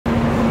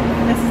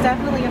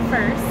definitely a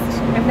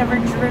first. I've never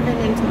driven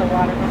into the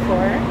water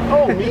before.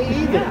 Oh,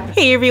 me either. Yeah.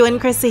 Hey everyone,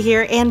 Krista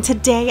here, and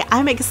today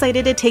I'm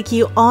excited to take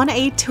you on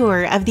a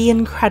tour of the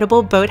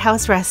incredible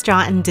Boathouse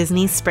restaurant in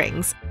Disney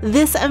Springs.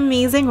 This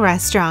amazing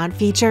restaurant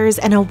features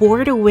an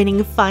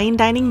award-winning fine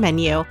dining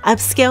menu,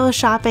 upscale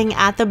shopping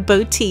at the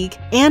boutique,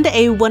 and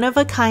a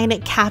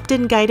one-of-a-kind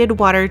captain-guided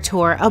water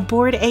tour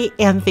aboard a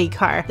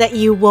Amphicar that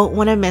you won't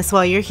want to miss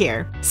while you're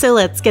here. So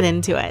let's get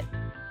into it.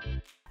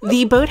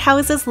 The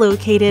Boathouse is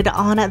located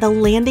on the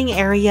landing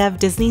area of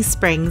Disney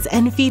Springs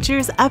and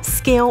features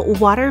upscale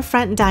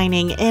waterfront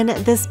dining in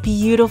this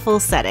beautiful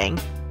setting.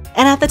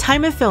 And at the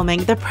time of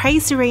filming, the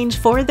price range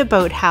for the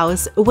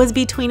Boathouse was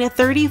between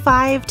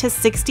 $35 to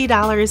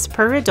 $60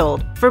 per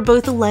adult for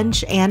both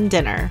lunch and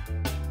dinner.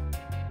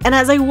 And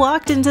as I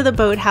walked into the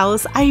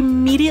Boathouse, I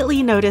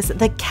immediately noticed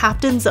the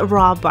Captain's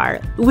Raw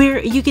Bar,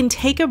 where you can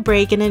take a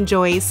break and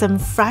enjoy some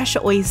fresh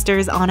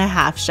oysters on a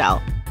half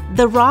shell.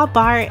 The Raw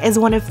Bar is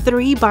one of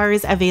 3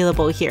 bars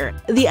available here,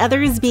 the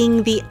others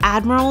being the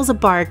Admiral's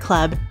Bar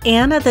Club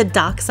and the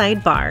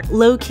Dockside Bar,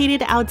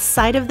 located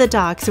outside of the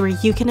docks where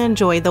you can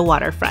enjoy the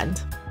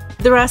waterfront.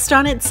 The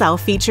restaurant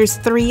itself features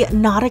 3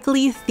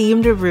 nautically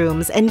themed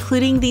rooms,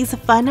 including these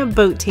fun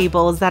boat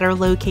tables that are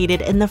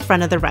located in the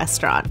front of the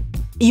restaurant.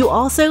 You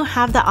also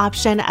have the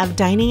option of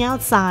dining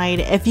outside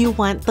if you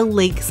want the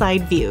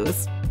lakeside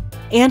views.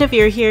 And if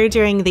you're here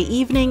during the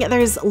evening,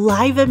 there's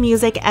live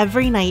music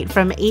every night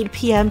from 8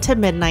 p.m. to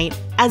midnight,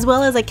 as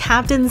well as a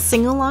Captain's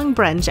Sing-Along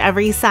brunch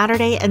every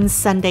Saturday and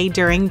Sunday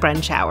during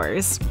brunch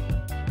hours.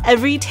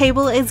 Every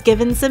table is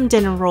given some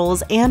dinner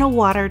rolls and a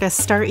water to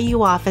start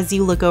you off as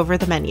you look over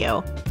the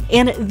menu.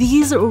 And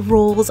these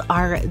rolls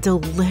are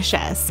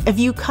delicious. If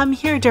you come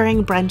here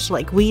during brunch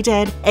like we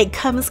did, it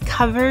comes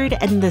covered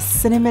in the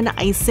cinnamon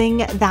icing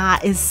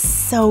that is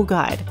so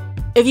good.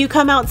 If you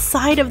come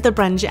outside of the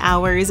brunch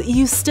hours,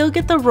 you still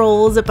get the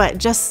rolls, but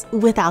just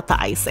without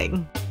the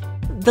icing.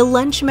 The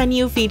lunch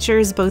menu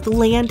features both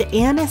land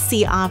and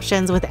sea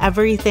options with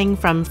everything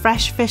from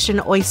fresh fish and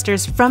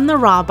oysters from the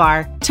Raw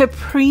Bar to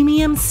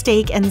premium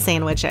steak and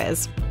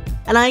sandwiches.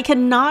 And I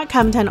cannot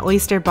come to an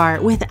oyster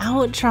bar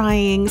without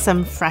trying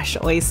some fresh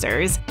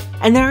oysters.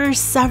 And there are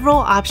several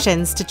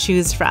options to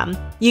choose from.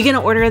 You can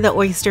order the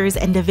oysters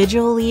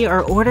individually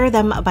or order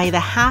them by the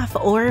half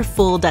or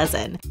full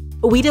dozen.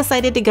 We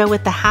decided to go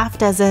with the half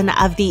dozen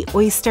of the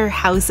Oyster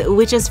House,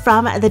 which is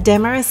from the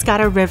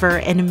Damariscotta River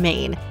in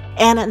Maine.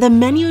 And the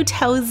menu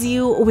tells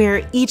you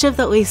where each of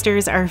the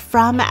oysters are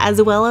from,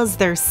 as well as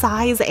their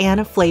size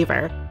and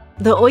flavor.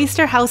 The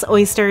Oyster House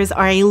oysters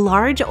are a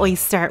large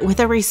oyster with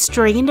a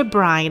restrained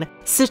brine,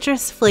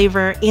 citrus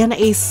flavor, and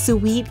a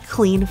sweet,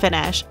 clean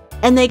finish.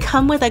 And they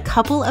come with a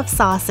couple of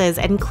sauces,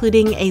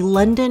 including a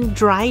London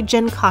dry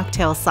gin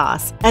cocktail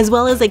sauce, as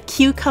well as a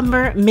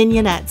cucumber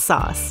mignonette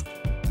sauce.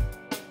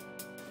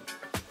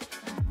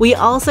 We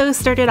also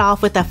started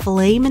off with the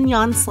filet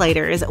mignon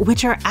sliders,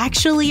 which are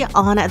actually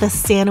on the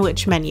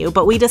sandwich menu,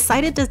 but we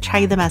decided to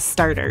try them as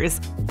starters.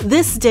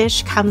 This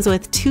dish comes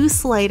with 2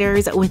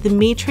 sliders with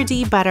maitre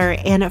d' butter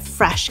and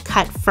fresh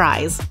cut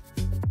fries.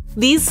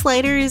 These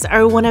sliders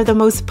are one of the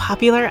most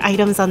popular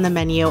items on the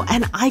menu,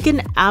 and I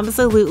can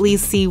absolutely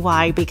see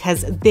why,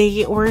 because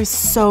they were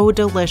so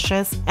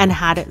delicious and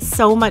had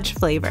so much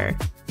flavor.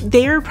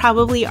 They're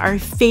probably our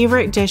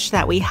favorite dish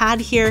that we had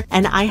here,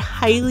 and I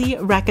highly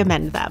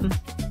recommend them.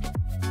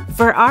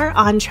 For our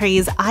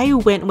entrees, I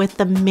went with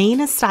the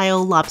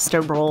Maine-style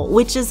lobster roll,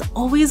 which is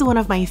always one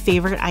of my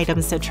favorite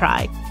items to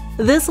try.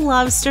 This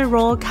lobster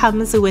roll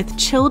comes with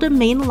chilled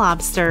Maine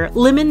lobster,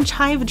 lemon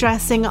chive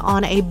dressing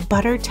on a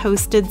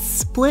butter-toasted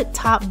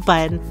split-top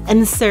bun,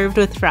 and served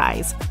with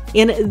fries.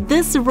 And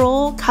this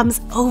roll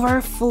comes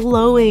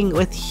overflowing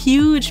with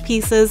huge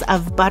pieces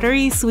of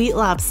buttery sweet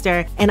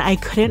lobster, and I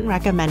couldn't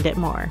recommend it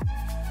more.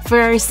 For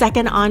our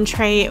second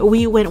entree,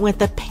 we went with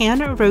the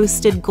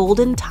pan-roasted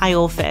golden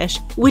tilefish,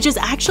 which is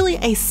actually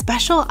a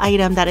special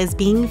item that is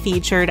being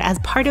featured as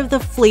part of the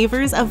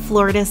Flavors of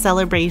Florida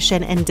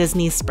celebration in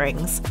Disney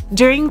Springs.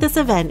 During this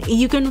event,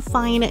 you can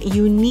find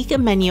unique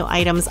menu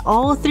items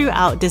all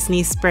throughout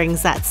Disney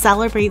Springs that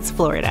celebrates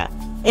Florida.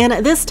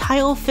 And this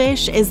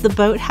tilefish is the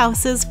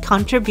Boathouse's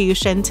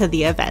contribution to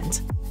the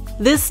event.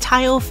 This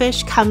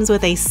tilefish comes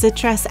with a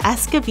citrus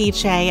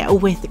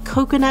escabeche with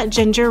coconut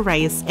ginger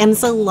rice and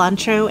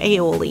cilantro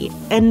aioli,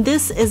 and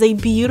this is a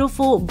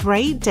beautiful,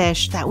 bright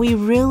dish that we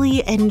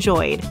really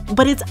enjoyed,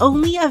 but it's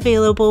only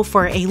available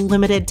for a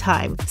limited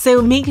time,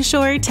 so make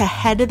sure to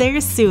head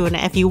there soon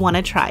if you want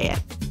to try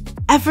it.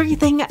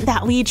 Everything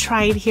that we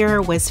tried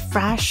here was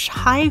fresh,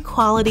 high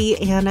quality,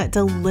 and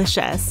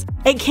delicious.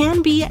 It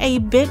can be a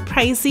bit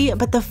pricey,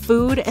 but the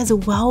food is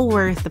well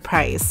worth the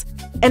price.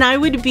 And I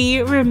would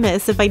be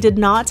remiss if I did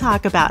not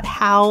talk about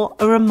how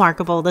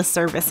remarkable the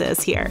service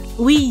is here.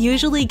 We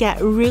usually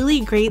get really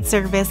great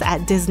service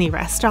at Disney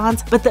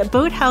restaurants, but the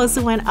Boathouse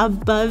went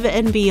above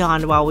and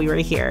beyond while we were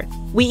here.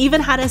 We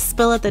even had a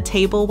spill at the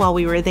table while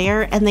we were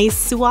there, and they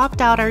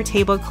swapped out our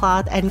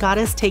tablecloth and got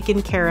us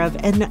taken care of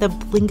in the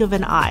blink of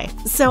an eye.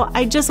 So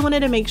I just wanted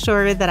to make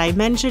sure that I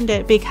mentioned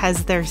it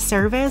because their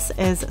service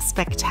is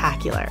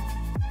spectacular.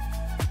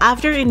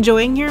 After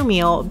enjoying your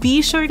meal,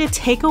 be sure to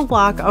take a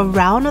walk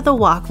around the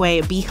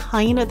walkway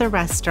behind the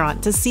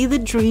restaurant to see the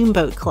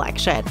Dreamboat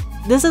collection.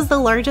 This is the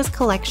largest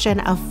collection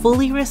of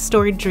fully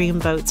restored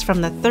dreamboats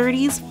from the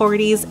 30s,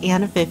 40s,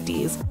 and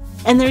 50s.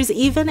 And there's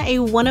even a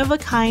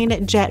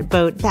one-of-a-kind jet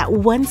boat that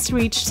once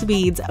reached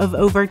speeds of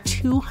over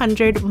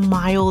 200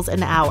 miles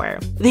an hour.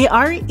 They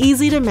are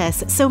easy to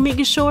miss, so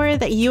make sure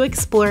that you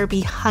explore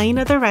behind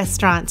the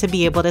restaurant to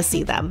be able to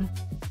see them.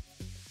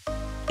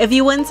 If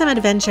you want some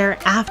adventure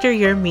after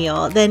your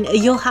meal, then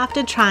you'll have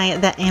to try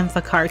the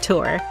Amphicar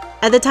tour.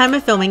 At the time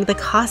of filming, the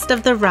cost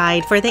of the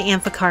ride for the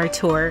Amphicar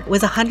tour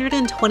was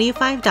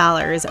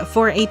 $125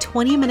 for a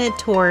 20-minute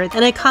tour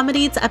and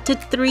accommodates up to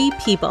 3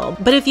 people.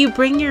 But if you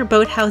bring your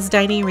Boathouse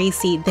dining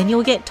receipt, then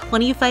you'll get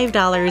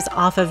 $25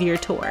 off of your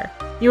tour.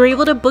 You're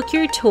able to book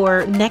your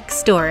tour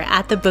next door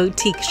at the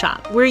boutique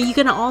shop, where you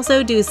can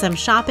also do some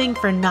shopping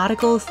for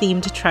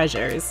nautical-themed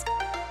treasures.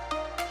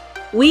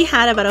 We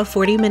had about a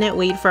 40-minute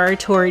wait for our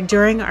tour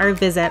during our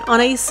visit on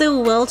a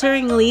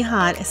swelteringly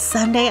hot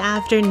Sunday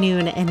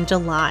afternoon in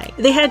July.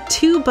 They had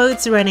 2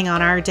 boats running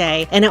on our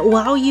day, and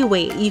while you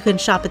wait, you can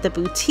shop at the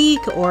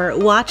boutique or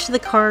watch the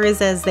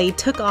cars as they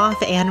took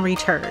off and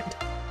returned.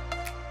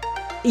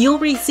 You'll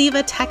receive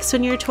a text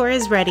when your tour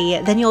is ready,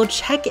 then you'll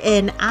check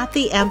in at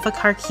the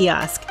Amphicar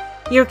kiosk.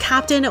 Your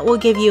captain will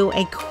give you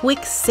a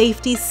quick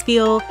safety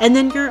spiel, and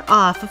then you're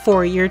off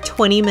for your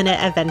 20-minute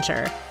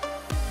adventure.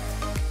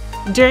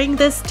 During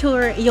this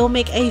tour, you'll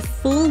make a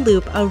full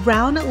loop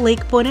around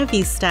Lake Buena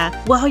Vista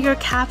while your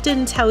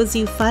captain tells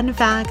you fun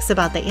facts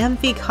about the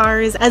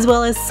Amphicars as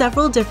well as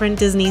several different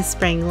Disney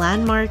Spring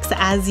landmarks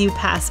as you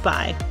pass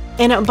by.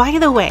 And by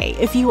the way,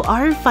 if you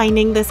are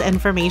finding this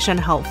information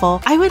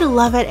helpful, I would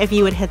love it if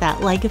you would hit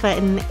that like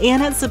button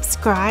and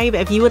subscribe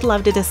if you would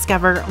love to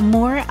discover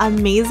more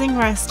amazing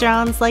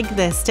restaurants like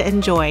this to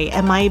enjoy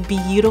in my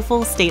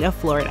beautiful state of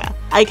Florida.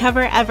 I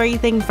cover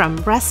everything from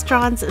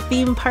restaurants,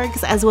 theme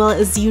parks, as well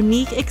as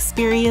unique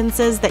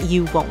experiences that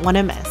you won't want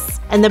to miss.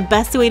 And the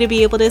best way to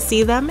be able to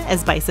see them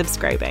is by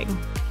subscribing.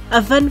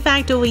 A fun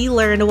fact we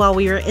learned while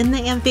we were in the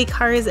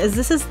Amphicars is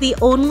this is the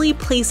only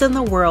place in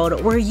the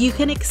world where you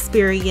can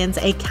experience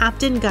a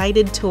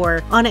captain-guided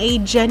tour on a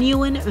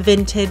genuine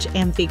vintage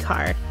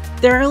Amphicar.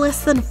 There are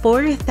less than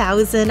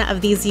 4,000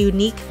 of these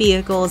unique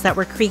vehicles that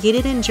were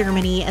created in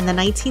Germany in the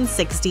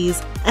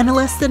 1960s, and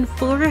less than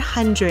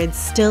 400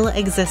 still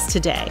exist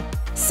today.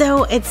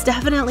 So it's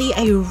definitely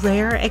a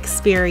rare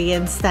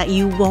experience that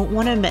you won't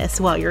want to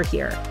miss while you're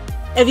here.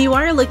 If you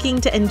are looking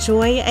to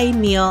enjoy a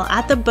meal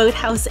at the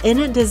Boathouse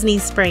in Disney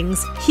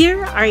Springs,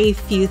 here are a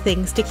few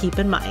things to keep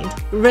in mind.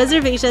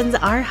 Reservations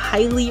are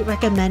highly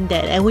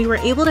recommended, and we were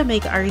able to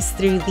make ours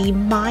through the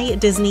My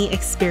Disney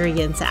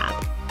Experience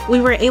app.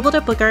 We were able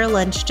to book our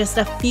lunch just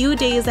a few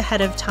days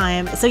ahead of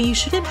time, so you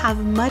shouldn't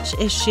have much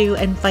issue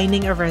in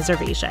finding a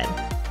reservation.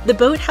 The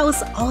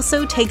Boathouse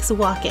also takes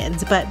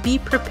walk-ins, but be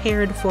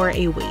prepared for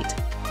a wait.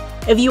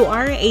 If you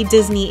are a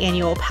Disney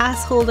annual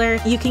pass holder,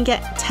 you can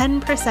get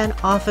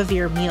 10% off of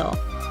your meal.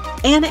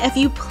 And if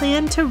you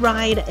plan to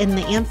ride in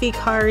the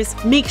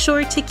Amphicars, make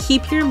sure to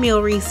keep your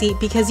meal receipt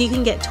because you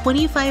can get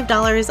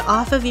 $25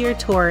 off of your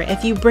tour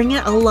if you bring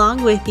it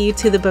along with you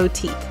to the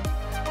boutique.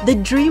 The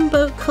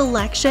Dreamboat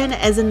collection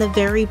is in the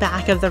very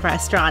back of the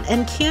restaurant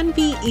and can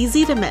be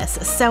easy to miss,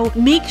 so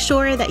make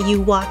sure that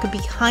you walk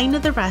behind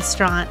the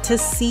restaurant to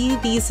see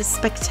these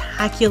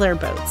spectacular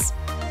boats.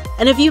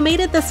 And if you made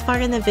it this far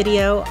in the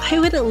video, I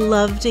would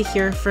love to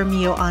hear from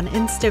you on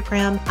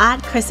Instagram at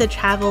Krista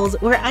Travels,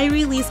 where I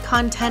release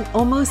content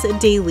almost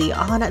daily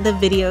on the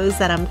videos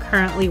that I'm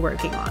currently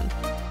working on.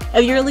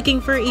 If you're looking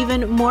for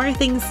even more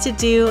things to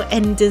do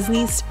in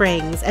Disney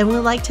Springs and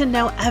would like to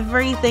know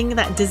everything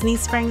that Disney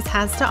Springs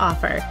has to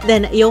offer,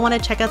 then you'll want to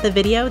check out the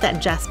video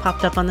that just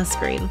popped up on the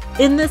screen.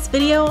 In this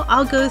video,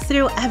 I'll go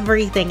through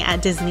everything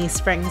at Disney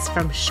Springs,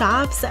 from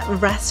shops,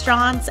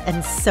 restaurants,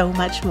 and so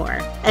much more.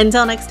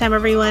 Until next time,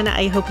 everyone,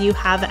 I hope you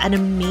have an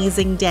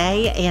amazing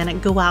day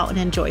and go out and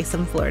enjoy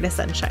some Florida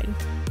sunshine.